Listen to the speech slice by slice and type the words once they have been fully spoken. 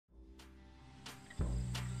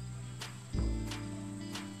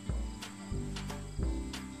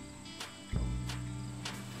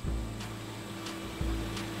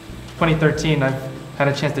2013, I've had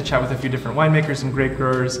a chance to chat with a few different winemakers and grape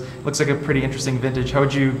growers. Looks like a pretty interesting vintage. How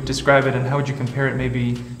would you describe it, and how would you compare it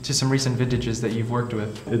maybe to some recent vintages that you've worked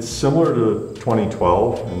with? It's similar to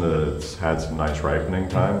 2012 in that it's had some nice ripening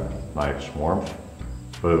time, nice warmth.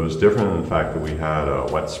 But it was different in the fact that we had a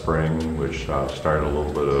wet spring, which started a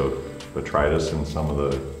little bit of botrytis in some of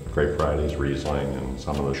the grape varieties, Riesling and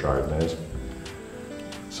some of the Chardonnays.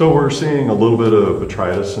 So we're seeing a little bit of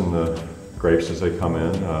botrytis in the grapes as they come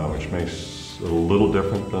in, which makes it a little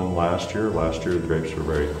different than last year. Last year the grapes were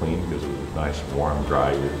very clean because it was a nice, warm,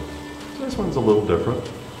 dry year. So this one's a little different.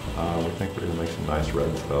 We think we're going to make some nice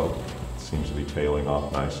reds though. It seems to be tailing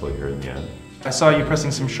off nicely here in the end. I saw you pressing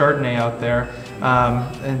some Chardonnay out there,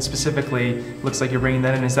 and specifically, looks like you're bringing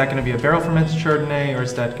that in. Is that going to be a barrel fermented Chardonnay, or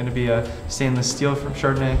is that going to be a stainless steel from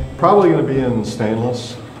Chardonnay? Probably going to be in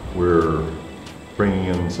stainless. We're bringing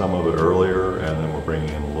in some of it earlier, and then we're bringing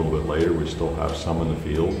in a little bit later. We still have some in the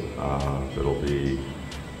field. It'll be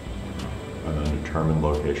an undetermined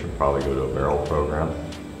location, probably go to a barrel program.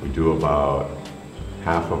 We do about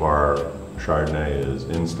half of our Chardonnay is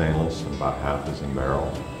in stainless, and about half is in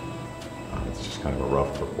barrel. It's just kind of a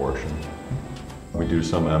rough proportion. We do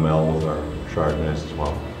some ML with our Chardonnays as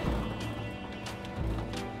well.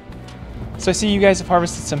 So I see you guys have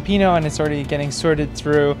harvested some Pinot and it's already getting sorted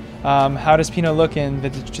through. How does Pinot look in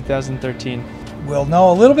vintage 2013? We'll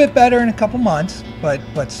know a little bit better in a couple months,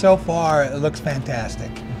 but so far it looks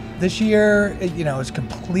fantastic. This year, it's a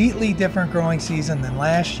completely different growing season than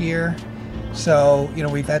last year. So,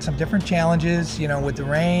 we've had some different challenges, with the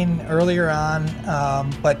rain earlier on,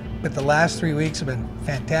 but the last 3 weeks have been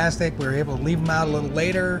fantastic. We were able to leave them out a little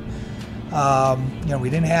later. We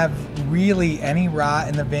didn't have really any rot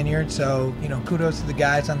in the vineyard, so, kudos to the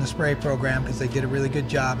guys on the spray program because they did a really good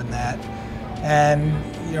job in that. And,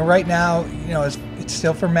 right now, it's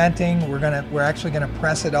still fermenting. We're actually gonna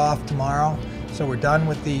press it off tomorrow, so we're done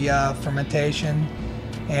with the fermentation.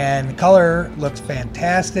 And the color looks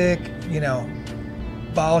fantastic.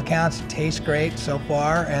 By all accounts, it tastes great so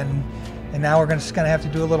far, and now we're just going to have to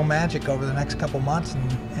do a little magic over the next couple months,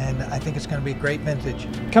 and I think it's going to be a great vintage.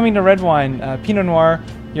 Coming to red wine, Pinot Noir,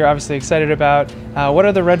 you're obviously excited about. What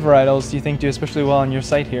other red varietals do you think do especially well on your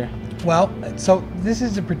site here? Well, so this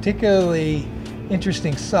is a particularly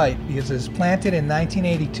interesting site because it was planted in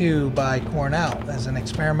 1982 by Cornell as an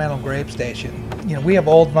experimental grape station. We have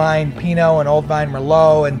old vine Pinot and old vine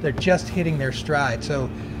Merlot, and they're just hitting their stride. So,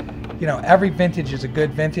 every vintage is a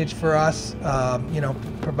good vintage for us,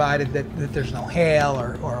 provided that there's no hail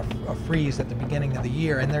or a freeze at the beginning of the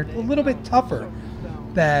year. And they're a little bit tougher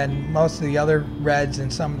than most of the other reds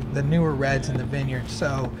and some of the newer reds in the vineyard.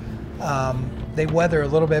 So they weather a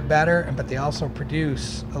little bit better, but they also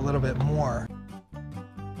produce a little bit more.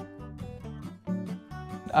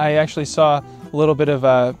 I actually saw a little bit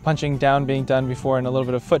of punching down being done before and a little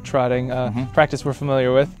bit of foot trotting, practice we're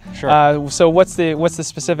familiar with. Sure. So what's the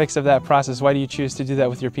specifics of that process? Why do you choose to do that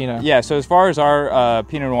with your Pinot? Yeah, so as far as our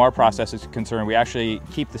Pinot Noir process is concerned, we actually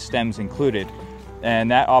keep the stems included, and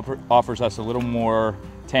that offers us a little more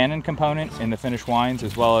tannin component in the finished wines,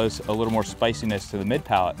 as well as a little more spiciness to the mid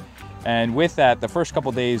palate. And with that, the first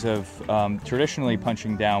couple days of traditionally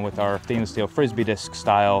punching down with our stainless steel Frisbee disc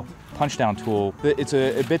style punch down tool, it's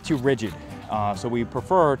a bit too rigid. So we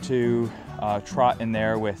prefer to trot in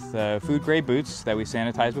there with food grade boots that we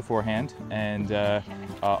sanitize beforehand, and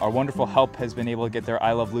our wonderful help has been able to get their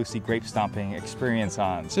I Love Lucy grape stomping experience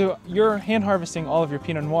on. So you're hand harvesting all of your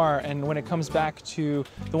Pinot Noir, and when it comes back to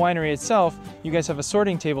the winery itself, you guys have a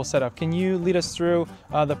sorting table set up. Can you lead us through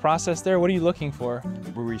the process there? What are you looking for?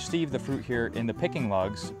 We receive the fruit here in the picking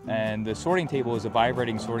lugs, and the sorting table is a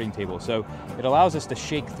vibrating sorting table, so it allows us to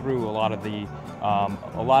shake through a lot of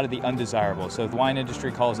the undesirables. So the wine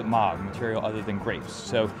industry calls it MOG, material other than grapes.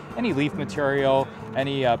 So any leaf material,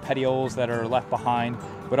 any petioles that are left behind,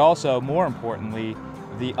 but also, more importantly,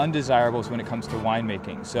 the undesirables when it comes to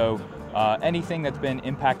winemaking. So anything that's been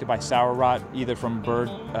impacted by sour rot, either from bird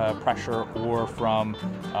pressure or from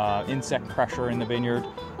insect pressure in the vineyard,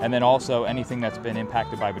 and then also anything that's been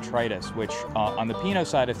impacted by botrytis, which on the Pinot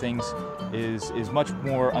side of things is much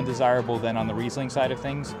more undesirable than on the Riesling side of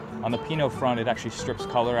things. On the Pinot front, it actually strips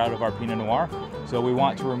color out of our Pinot Noir, so we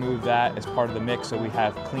want to remove that as part of the mix so we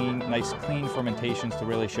have nice clean fermentations to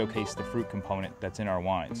really showcase the fruit component that's in our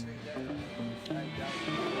wines.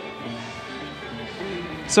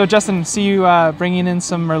 So Justin, see you bringing in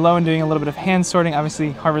some Merlot and doing a little bit of hand sorting.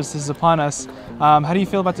 Obviously, harvest is upon us. How do you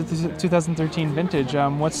feel about the 2013 vintage?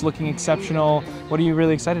 What's looking exceptional? What are you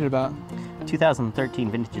really excited about? 2013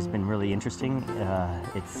 vintage has been really interesting.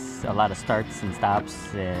 It's a lot of starts and stops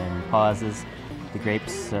and pauses. The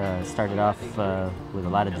grapes started off with a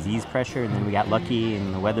lot of disease pressure, and then we got lucky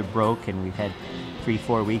and the weather broke, and we've had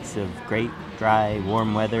 3-4 weeks of great, dry,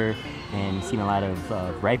 warm weather and seen a lot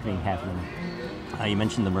of ripening happening. You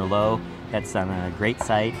mentioned the Merlot. That's on a great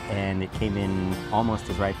site, and it came in almost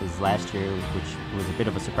as ripe as last year, which was a bit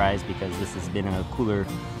of a surprise because this has been a cooler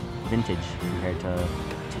vintage compared to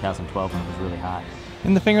 2012 when it was really hot.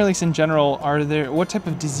 In the Finger Lakes in general, what type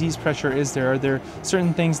of disease pressure is there? Are there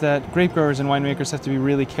certain things that grape growers and winemakers have to be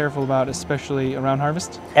really careful about, especially around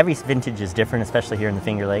harvest? Every vintage is different, especially here in the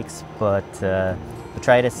Finger Lakes, but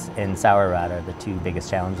botrytis and sour rot are the two biggest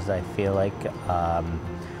challenges, I feel like.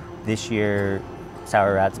 This year,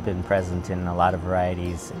 sour rot's been present in a lot of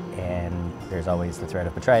varieties, and there's always the threat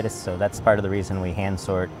of botrytis, so that's part of the reason we hand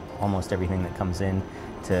sort almost everything that comes in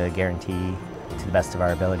to guarantee to the best of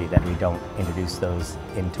our ability that we don't introduce those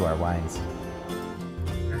into our wines.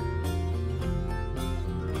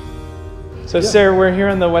 So Sarah, we're here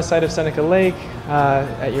on the west side of Seneca Lake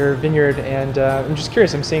at your vineyard, and I'm just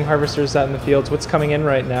curious, I'm seeing harvesters out in the fields. What's coming in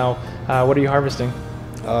right now? What are you harvesting?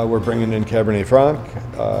 We're bringing in Cabernet Franc,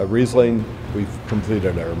 Riesling. We've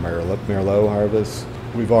completed our Merlot harvest.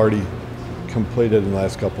 We've already completed in the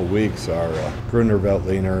last couple of weeks our Gruner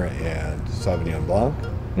Veltliner and Sauvignon Blanc.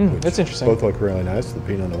 That's interesting. Both look really nice. The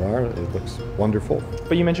Pinot Noir, it looks wonderful.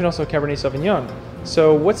 But you mentioned also Cabernet Sauvignon.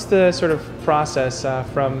 So what's the sort of process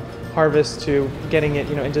from harvest to getting it,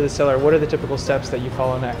 into the cellar? What are the typical steps that you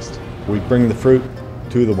follow next? We bring the fruit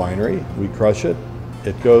to the winery. We crush it.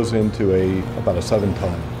 It goes into about a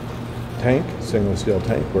 7-ton tank, stainless steel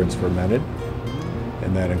tank, where it's fermented,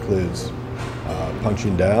 and that includes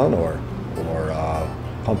punching down or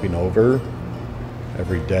pumping over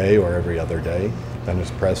every day or every other day. Then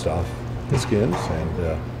it's pressed off the skins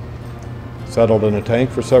and settled in a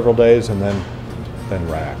tank for several days, and then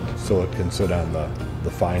racked so it can sit on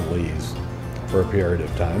the fine lees for a period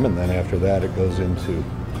of time. And then after that, it goes into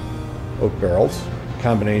oak barrels,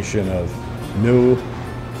 combination of new,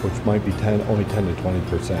 which might be only 10 to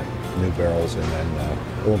 20% new barrels, and then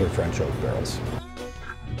older French oak barrels.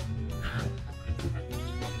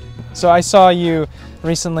 So I saw you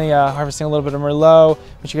recently harvesting a little bit of Merlot,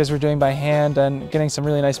 which you guys were doing by hand and getting some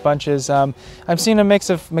really nice bunches. I'm seeing a mix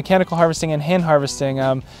of mechanical harvesting and hand harvesting.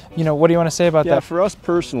 What do you want to say about that? Yeah, for us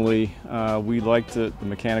personally, we like the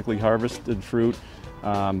mechanically harvested fruit.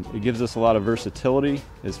 It gives us a lot of versatility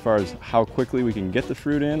as far as how quickly we can get the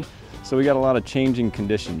fruit in. So we got a lot of changing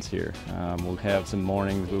conditions here. We'll have some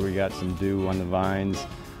mornings where we got some dew on the vines.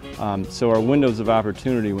 So our windows of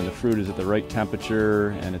opportunity when the fruit is at the right temperature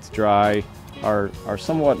and it's dry are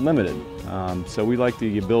somewhat limited. So we like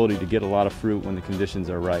the ability to get a lot of fruit when the conditions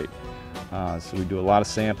are right. So we do a lot of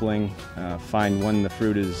sampling, find when the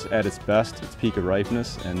fruit is at its best, its peak of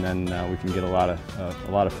ripeness, and then we can get a lot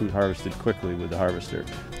of fruit harvested quickly with the harvester.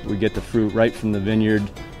 We get the fruit right from the vineyard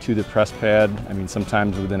to the press pad. I mean,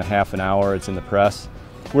 sometimes within a half an hour it's in the press.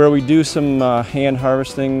 Where we do some hand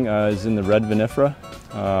harvesting is in the red vinifera.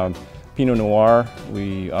 Pinot Noir,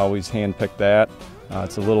 we always hand pick that.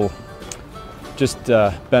 It's a little, just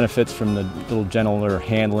benefits from the little gentler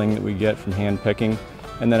handling that we get from hand picking.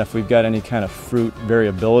 And then if we've got any kind of fruit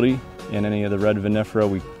variability in any of the red vinifera,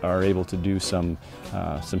 we are able to do some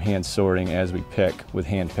hand sorting as we pick with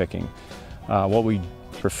hand picking. What we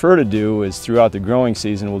prefer to do is throughout the growing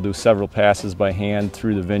season we'll do several passes by hand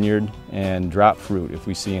through the vineyard and drop fruit if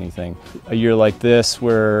we see anything. A year like this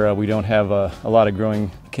where we don't have a lot of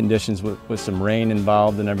growing conditions with some rain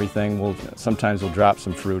involved and everything, sometimes we'll drop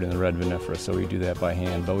some fruit in the red vinifera, so we do that by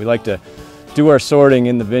hand. But we like to do our sorting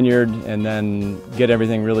in the vineyard and then get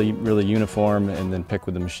everything really, really uniform and then pick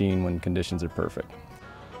with the machine when conditions are perfect.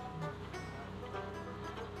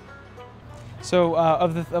 So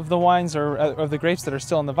of the wines or of the grapes that are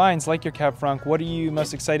still in the vines, like your Cab Franc, what are you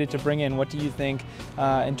most excited to bring in? What do you think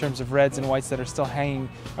in terms of reds and whites that are still hanging?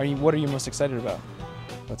 What are you most excited about?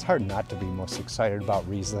 It's hard not to be most excited about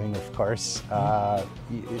Riesling, of course.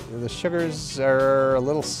 The sugars are a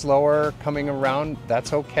little slower coming around.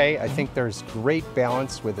 That's okay. I think there's great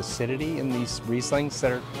balance with acidity in these Rieslings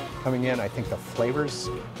that are coming in. I think the flavors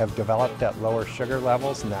have developed at lower sugar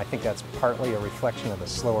levels, and I think that's partly a reflection of the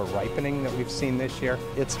slower ripening that we've seen this year.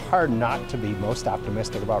 It's hard not to be most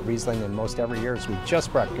optimistic about Riesling in most every year. We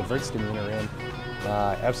just brought Gewürztraminer in.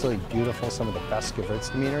 Absolutely beautiful, some of the best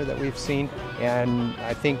Gewürztraminer that we've seen. And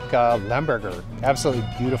I think Lemberger, absolutely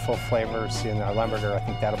beautiful flavors in our Lemberger. I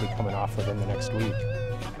think that'll be coming off within the next week.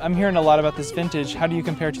 I'm hearing a lot about this vintage. How do you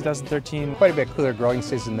compare 2013? Quite a bit cooler growing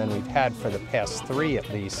season than we've had for the past 3 at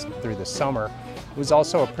least through the summer. It was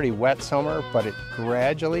also a pretty wet summer, but it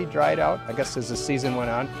gradually dried out, I guess, as the season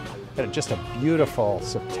went on. had just a beautiful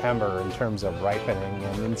September in terms of ripening,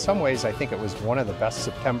 and in some ways I think it was one of the best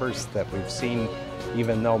Septembers that we've seen,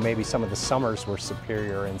 even though maybe some of the summers were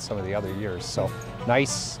superior in some of the other years. So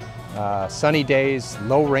nice sunny days,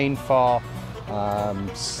 low rainfall,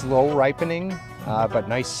 slow ripening, but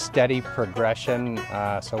nice steady progression.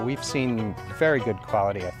 So we've seen very good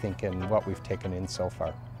quality, I think, in what we've taken in so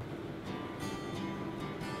far.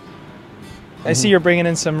 I see you're bringing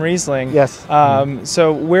in some Riesling. Yes.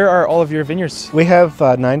 So where are all of your vineyards? We have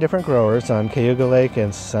 9 different growers on Cayuga Lake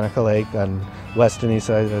and Seneca Lake on west and east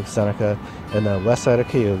side of Seneca and the west side of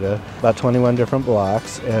Cayuga. About 21 different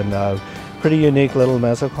blocks and pretty unique little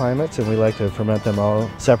mesoclimates, and we like to ferment them all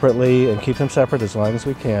separately and keep them separate as long as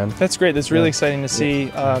we can. That's great. That's really exciting to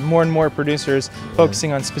see more and more producers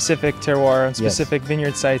focusing on specific terroir, on specific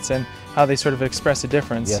vineyard sites, and how they sort of express a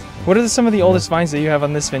difference. Yes. What are some of the oldest vines that you have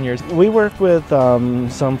on this vineyard? We work with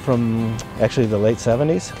some from actually the late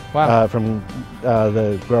 70s. Wow. From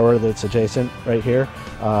the grower that's adjacent right here.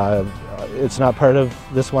 It's not part of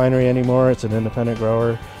this winery anymore. It's an independent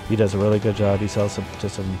grower. He does a really good job. He sells to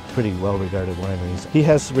some pretty well-regarded wineries. He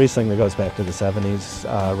has Riesling that goes back to the 70s,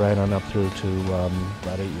 right on up through to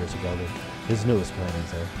about 8 years ago. His newest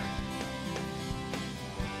plantings there.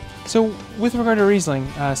 So with regard to Riesling,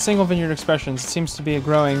 single vineyard expressions seems to be a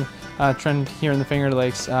growing trend here in the Finger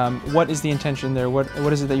Lakes. What is the intention there? What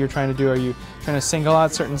is it that you're trying to do? Are you trying to single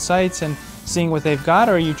out certain sites and seeing what they've got,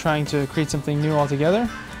 or are you trying to create something new altogether?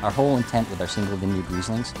 Our whole intent with our single vineyard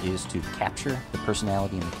Rieslings is to capture the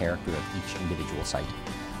personality and the character of each individual site.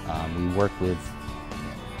 We work with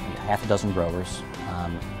half a dozen growers,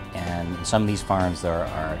 and in some of these farms there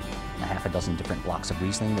are a half a dozen different blocks of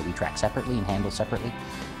Riesling that we track separately and handle separately,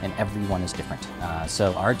 and every one is different.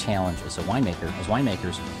 So our challenge as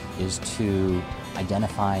winemakers, is to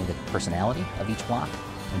identify the personality of each block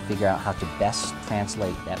and figure out how to best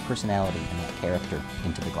translate that personality and that character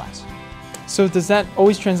into the glass. So does that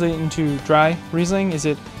always translate into dry Riesling? Is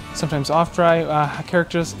it sometimes off-dry?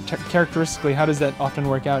 Characteristically, how does that often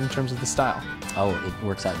work out in terms of the style? Oh, it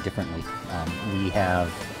works out differently. We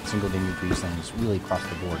have single vineyard Rieslings really across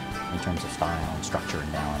the board in terms of style and structure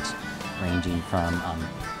and balance, ranging from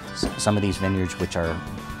some of these vineyards which are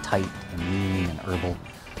tight and lean and herbal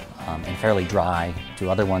and fairly dry, to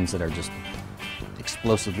other ones that are just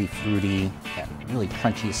explosively fruity, have really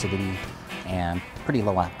crunchy acidity, and pretty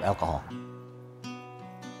low alcohol.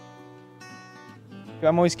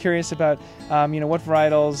 I'm always curious about, what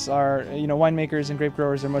varietals are, winemakers and grape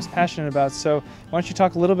growers are most passionate about. So why don't you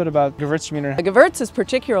talk a little bit about Gewürztraminer? Gewürz is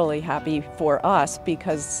particularly happy for us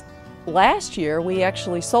because last year we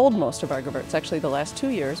actually sold most of our Gewürz, actually the last 2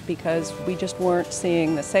 years, because we just weren't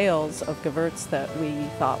seeing the sales of Gewürz that we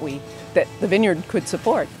thought that the vineyard could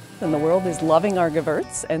support. And the world is loving our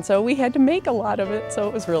Gewürz, and so we had to make a lot of it, so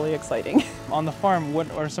it was really exciting. On the farm,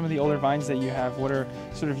 what are some of the older vines that you have? What are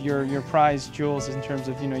sort of your prized jewels in terms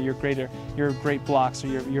of your great blocks or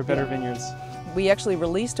your better vineyards? We actually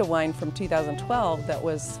released a wine from 2012 that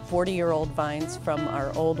was 40-year-old vines from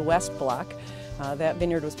our Old West block. That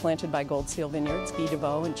vineyard was planted by Gold Seal Vineyards, Guy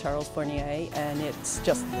DeVaux and Charles Fournier, and it's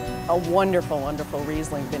just a wonderful, wonderful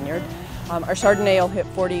Riesling vineyard. Our Chardonnay will hit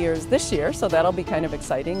 40 years this year, so that'll be kind of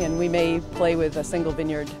exciting, and we may play with a single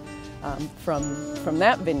vineyard from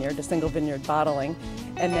that vineyard, a single vineyard bottling.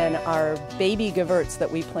 And then our baby Gewürz that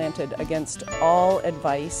we planted against all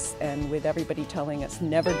advice and with everybody telling us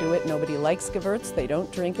never do it, nobody likes Gewürz, they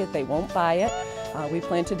don't drink it, they won't buy it. We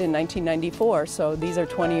planted in 1994, so these are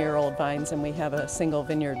 20-year-old vines, and we have a single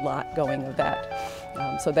vineyard lot going of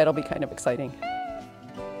that. So that'll be kind of exciting.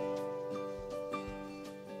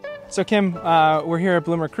 So Kim, we're here at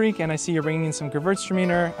Bloomer Creek, and I see you're bringing in some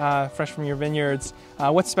Gewürztraminer, fresh from your vineyards.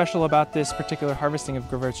 What's special about this particular harvesting of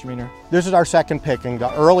Gewürztraminer? This is our second picking.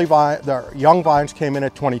 The young vines came in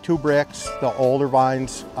at 22 bricks. The older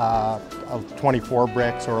vines of 24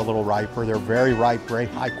 bricks or a little riper. They're very ripe, very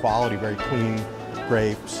high quality, very clean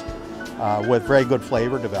grapes with very good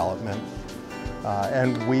flavor development.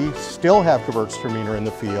 And we still have Gewürztraminer in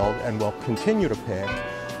the field and will continue to pick.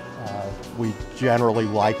 We generally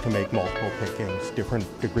like to make multiple pickings,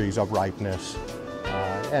 different degrees of ripeness.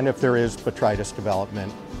 And if there is botrytis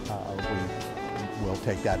development, we will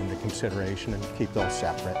take that into consideration and keep those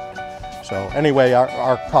separate. So anyway,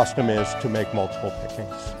 our custom is to make multiple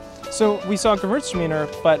pickings. So we saw Gewürztraminer,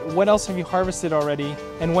 but what else have you harvested already,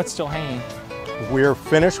 and what's still hanging? We're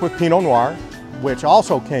finished with Pinot Noir, which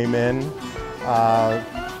also came in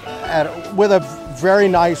with a very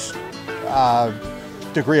nice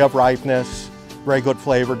degree of ripeness, very good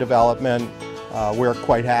flavor development. We're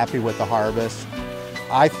quite happy with the harvest.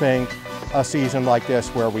 I think a season like this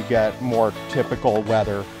where we get more typical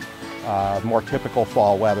weather more typical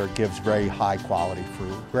fall weather gives very high quality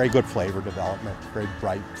fruit, very good flavor development, very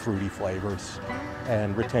bright fruity flavors,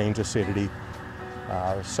 and retains acidity.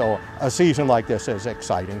 So a season like this is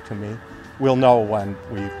exciting to me. We'll know when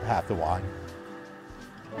we have the wine.